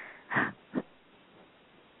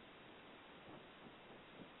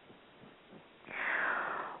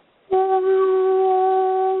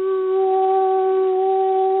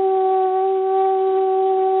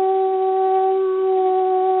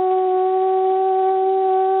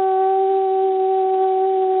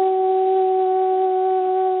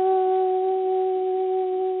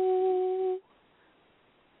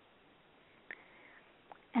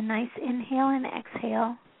 A nice inhale and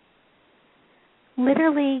exhale,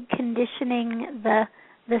 literally conditioning the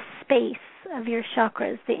space of your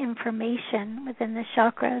chakras, the information within the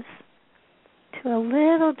chakras, to a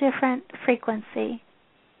little different frequency.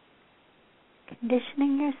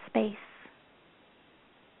 Conditioning your space,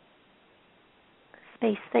 the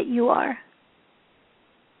space that you are.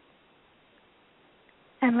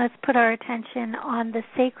 And let's put our attention on the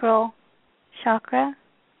sacral chakra.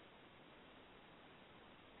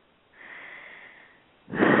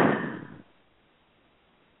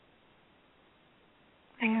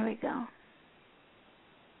 There we go.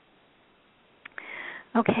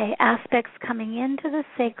 Okay, aspects coming into the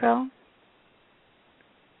sacral.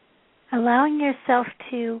 Allowing yourself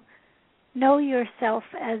to know yourself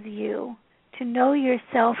as you, to know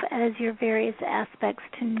yourself as your various aspects,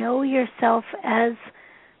 to know yourself as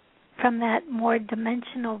from that more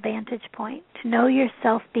dimensional vantage point, to know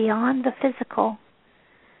yourself beyond the physical,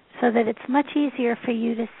 so that it's much easier for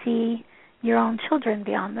you to see your own children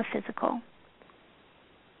beyond the physical.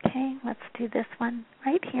 Okay, let's do this one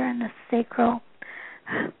right here in the sacral.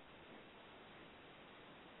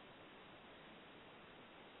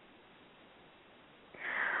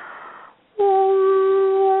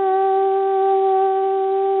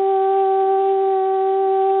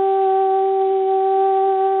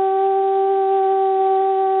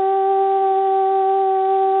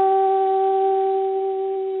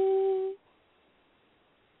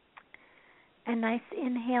 A nice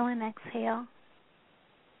inhale and exhale.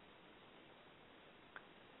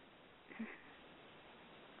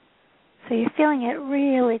 So you're feeling it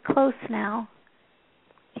really close now.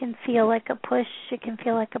 It can feel like a push. It can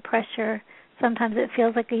feel like a pressure. Sometimes it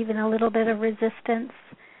feels like even a little bit of resistance.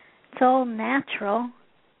 It's all natural.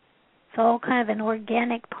 It's all kind of an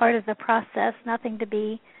organic part of the process, nothing to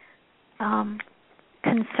be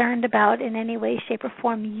concerned about in any way, shape, or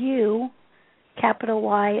form. You, capital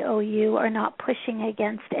Y-O-U, are not pushing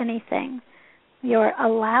against anything. You're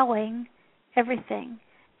allowing everything.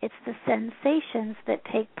 It's the sensations that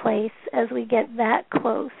take place as we get that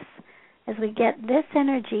close, as we get this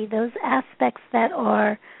energy, those aspects that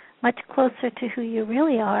are much closer to who you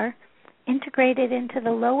really are, integrated into the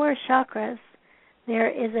lower chakras. There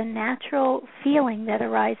is a natural feeling that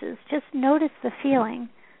arises. Just notice the feeling,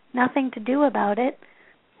 nothing to do about it.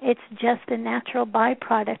 It's just a natural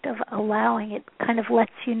byproduct of allowing. It kind of lets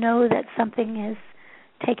you know that something is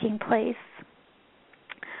taking place.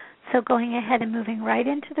 So going ahead and moving right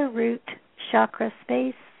into the root chakra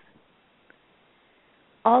space,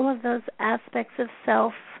 all of those aspects of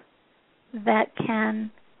self that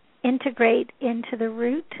can integrate into the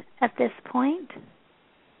root at this point,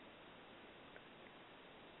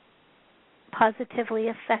 positively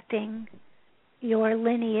affecting your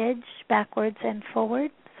lineage backwards and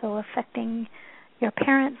forward, so affecting your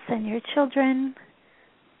parents and your children,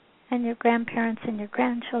 and your grandparents and your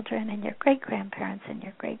grandchildren, and your great-grandparents and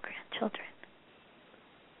your great-grandchildren.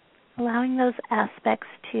 Allowing those aspects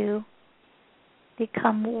to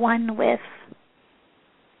become one with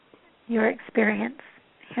your experience.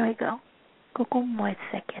 Here we go.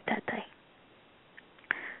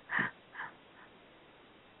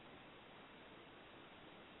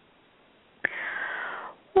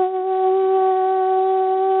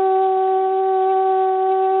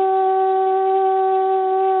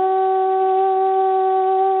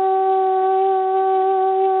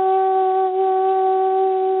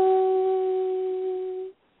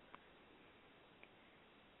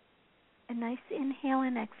 A nice inhale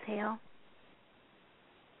and exhale.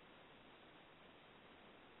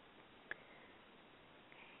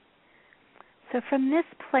 So from this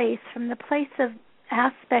place, from the place of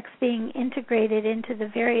aspects being integrated into the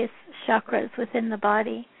various chakras within the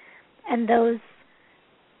body, and those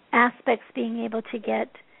aspects being able to get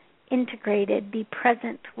integrated, be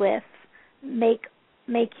present with, make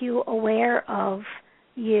you aware of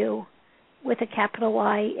you with a capital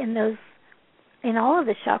Y in those, in all of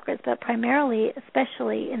the chakras, but primarily,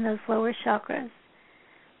 especially in those lower chakras.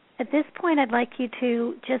 At this point, I'd like you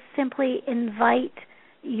to just simply invite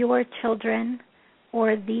your children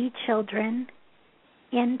or the children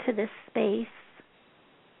into this space,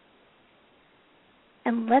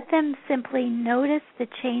 and let them simply notice the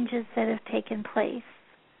changes that have taken place.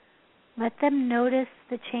 Let them notice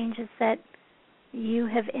the changes that you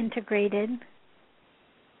have integrated.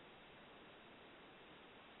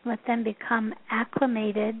 Let them become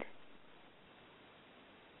acclimated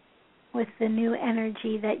with the new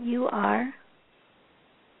energy that you are.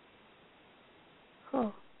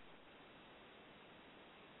 Cool.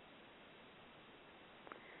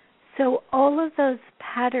 So all of those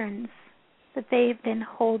patterns that they've been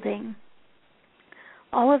holding,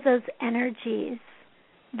 all of those energies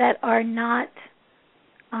that are not,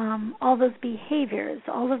 all those behaviors,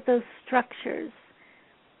 all of those structures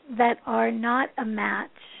that are not a match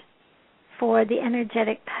for the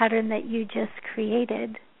energetic pattern that you just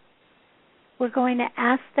created, we're going to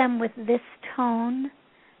ask them with this tone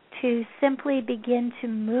to simply begin to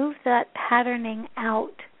move that patterning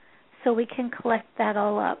out so we can collect that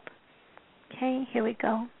all up. Okay, here we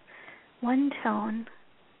go. One tone.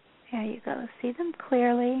 There you go. See them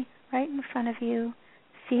clearly right in front of you.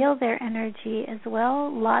 Feel their energy as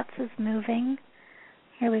well. Lots is moving.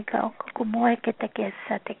 Here we go.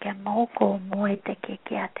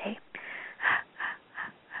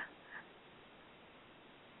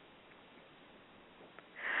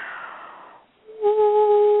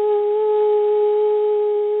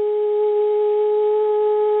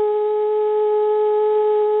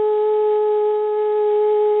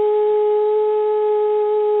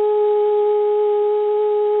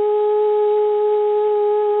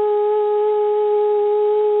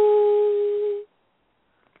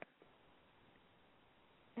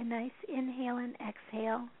 A nice inhale and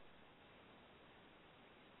exhale.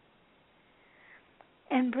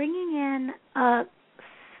 And bringing in a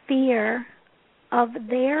sphere of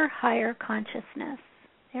their higher consciousness.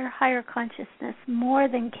 Their higher consciousness more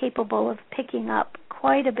than capable of picking up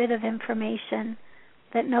quite a bit of information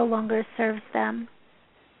that no longer serves them.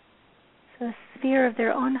 So a sphere of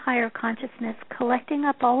their own higher consciousness, collecting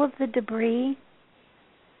up all of the debris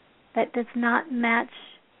that does not match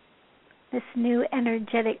this new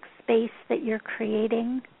energetic space that you're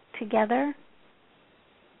creating together.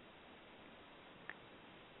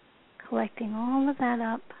 Collecting all of that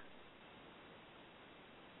up.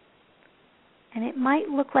 And it might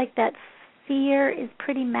look like that sphere is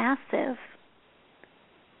pretty massive.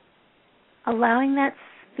 Allowing that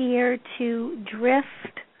sphere to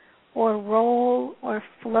drift or roll or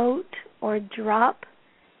float or drop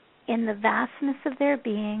in the vastness of their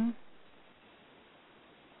being.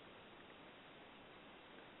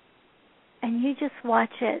 And you just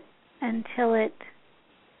watch it until it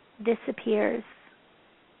disappears.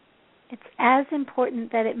 It's as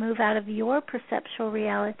important that it move out of your perceptual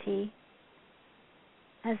reality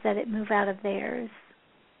as that it move out of theirs.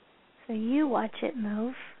 So you watch it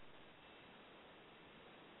move.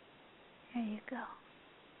 There you go.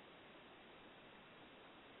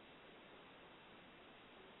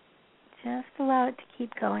 Just allow it to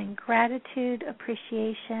keep going. Gratitude,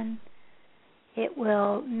 appreciation. It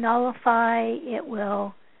will nullify, it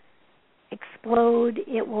will explode,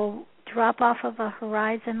 it will drop off of a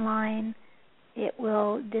horizon line, it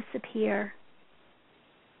will disappear,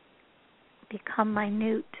 become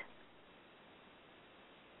minute.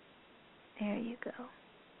 There you go.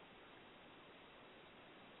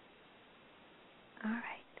 All right.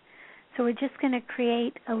 So we're just going to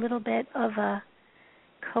create a little bit of a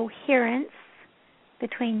coherence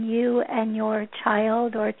between you and your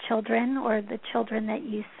child or children or the children that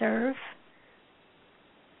you serve.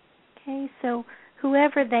 Okay, so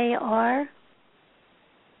whoever they are,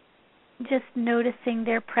 just noticing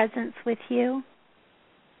their presence with you.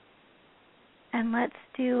 And let's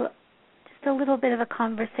do just a little bit of a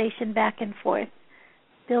conversation back and forth,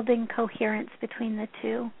 building coherence between the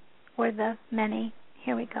two or the many.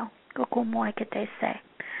 Here we go. Gokumoy kete se.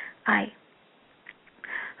 Ai.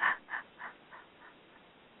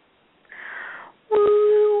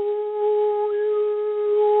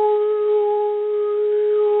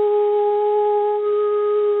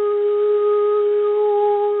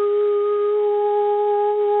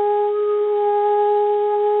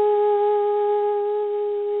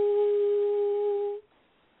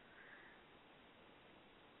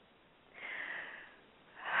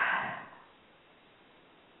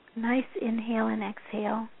 Nice inhale and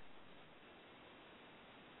exhale.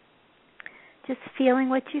 Just feeling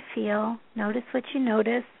what you feel. Notice what you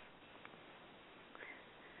notice.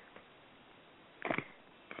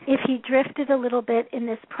 If you drifted a little bit in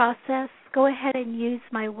this process, go ahead and use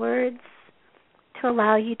my words to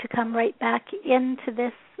allow you to come right back into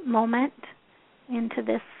this moment, into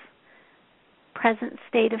this present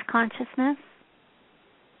state of consciousness.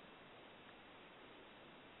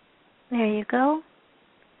 There you go.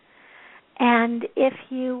 And if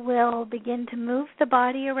you will begin to move the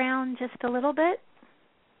body around just a little bit,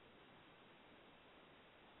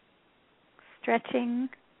 stretching,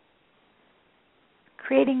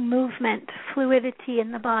 creating movement, fluidity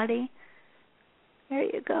in the body. There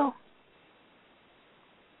you go.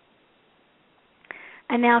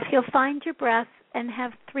 And now if you'll find your breath and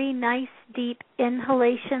have 3 nice deep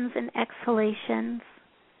inhalations and exhalations,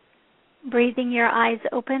 breathing your eyes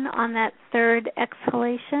open on that 3rd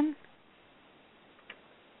exhalation.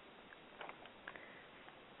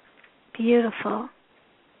 Beautiful.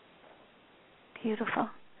 Beautiful.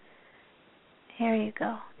 Here you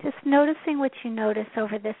go. Just noticing what you notice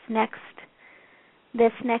over this next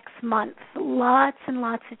month. Lots and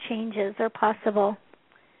lots of changes are possible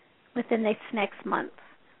within this next month.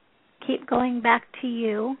 Keep going back to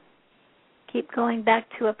you. Keep going back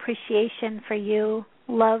to appreciation for you,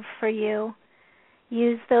 love for you.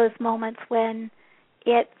 Use those moments when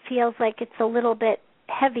it feels like it's a little bit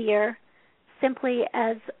heavier, simply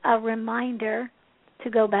as a reminder to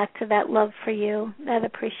go back to that love for you, that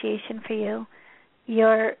appreciation for you.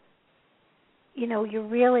 You're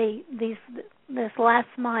really this last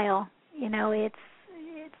mile. It's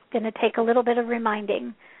going to take a little bit of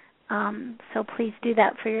reminding. So please do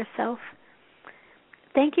that for yourself.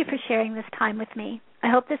 Thank you for sharing this time with me. I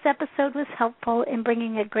hope this episode was helpful in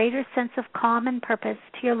bringing a greater sense of calm and purpose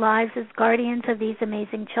to your lives as guardians of these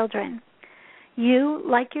amazing children. You,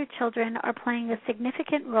 like your children, are playing a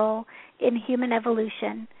significant role in human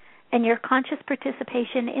evolution, and your conscious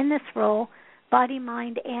participation in this role, body,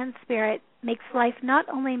 mind, and spirit, makes life not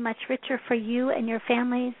only much richer for you and your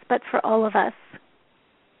families, but for all of us.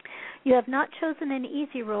 You have not chosen an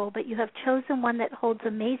easy role, but you have chosen one that holds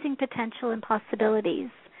amazing potential and possibilities.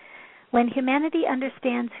 When humanity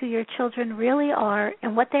understands who your children really are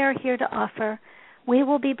and what they are here to offer, we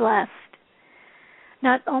will be blessed,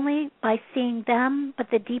 not only by seeing them, but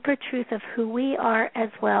the deeper truth of who we are as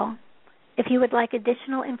well. If you would like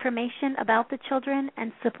additional information about the children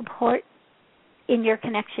and support in your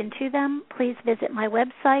connection to them, please visit my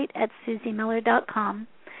website at SuzyMiller.com.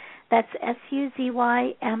 That's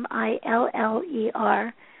SuzyMiller.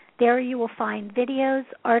 There you will find videos,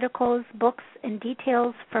 articles, books, and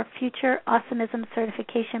details for future Awesomism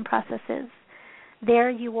certification processes. There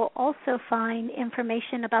you will also find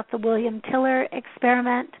information about the William Tiller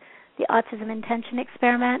experiment, the Autism Intention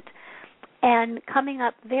experiment, and coming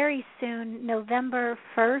up very soon, November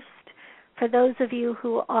 1st, for those of you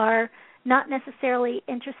who are not necessarily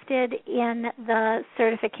interested in the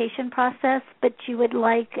certification process, but you would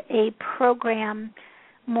like a program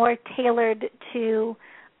more tailored to,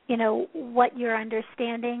 what you're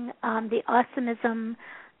understanding. The Awesomism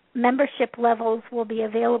membership levels will be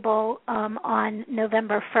available on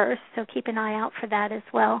November 1st, so keep an eye out for that as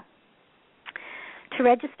well. To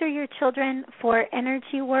register your children for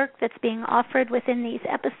energy work that's being offered within these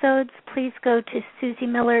episodes, please go to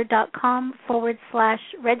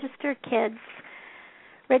SuzyMiller.com/register kids.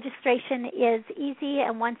 Registration is easy,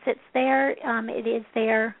 and once it's there, it is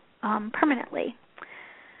there permanently.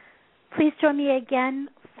 Please join me again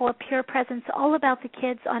for Pure Presence All About the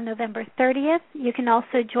Kids on November 30th. You can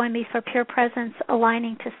also join me for Pure Presence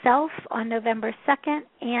Aligning to Self on November 2nd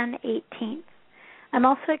and 18th. I'm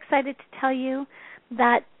also excited to tell you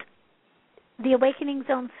that the Awakening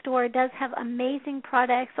Zone store does have amazing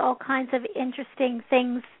products, all kinds of interesting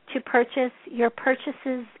things to purchase. Your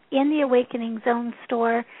purchases in the Awakening Zone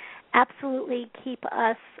store absolutely keep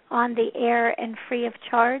us on the air and free of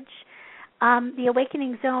charge. The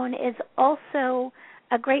Awakening Zone is also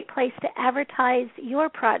a great place to advertise your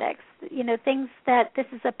products, things that this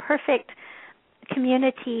is a perfect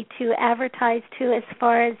community to advertise to as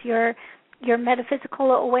far as your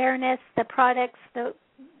metaphysical awareness, the products that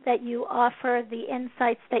you offer, the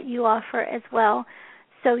insights that you offer as well.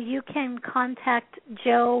 So you can contact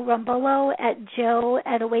Joe Rumbolo at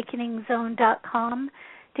joe@awakeningzone.com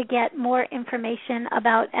to get more information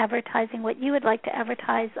about advertising what you would like to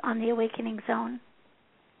advertise on the Awakening Zone.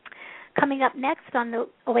 Coming up next on the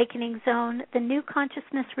Awakening Zone, the New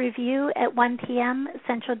Consciousness Review at 1 p.m.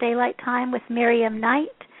 Central Daylight Time with Miriam Knight.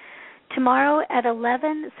 Tomorrow at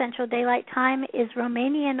 11 Central Daylight Time is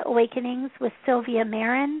Romanian Awakenings with Sylvia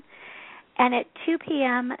Marin. And at 2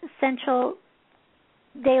 p.m. Central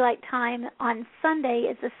Daylight Time on Sunday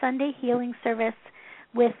is the Sunday Healing Service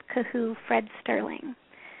with Kahoo Fred Sterling.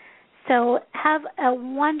 So have a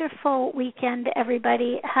wonderful weekend,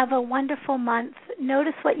 everybody. Have a wonderful month.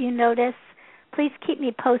 Notice what you notice. Please keep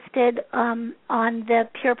me posted on the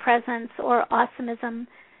Pure Presence or Awesomism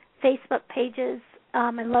Facebook pages.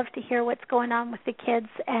 I'd love to hear what's going on with the kids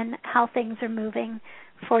and how things are moving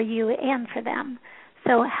for you and for them.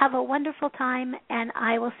 So have a wonderful time, and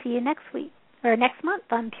I will see you next week or next month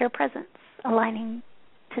on Pure Presence, aligning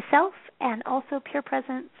to self and also Pure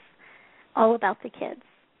Presence, all about the kids.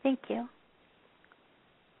 Thank you.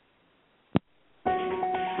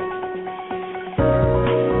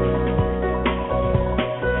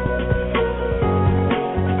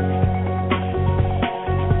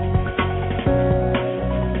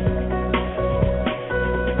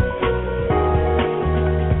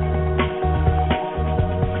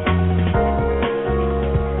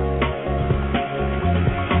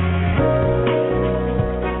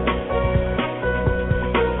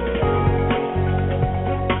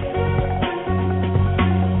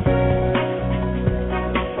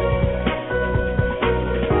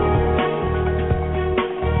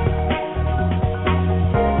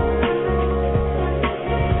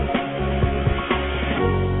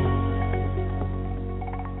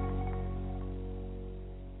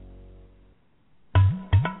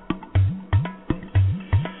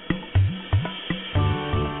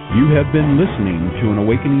 You have been listening to an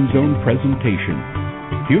Awakening Zone presentation,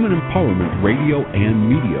 Human Empowerment Radio and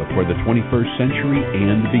Media for the 21st Century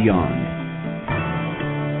and Beyond.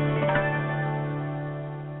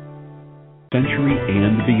 Century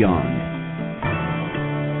and Beyond.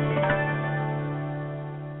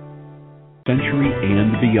 Century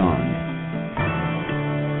and Beyond.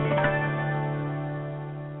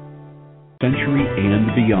 Century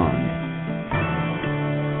and Beyond.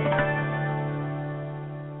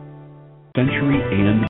 Century and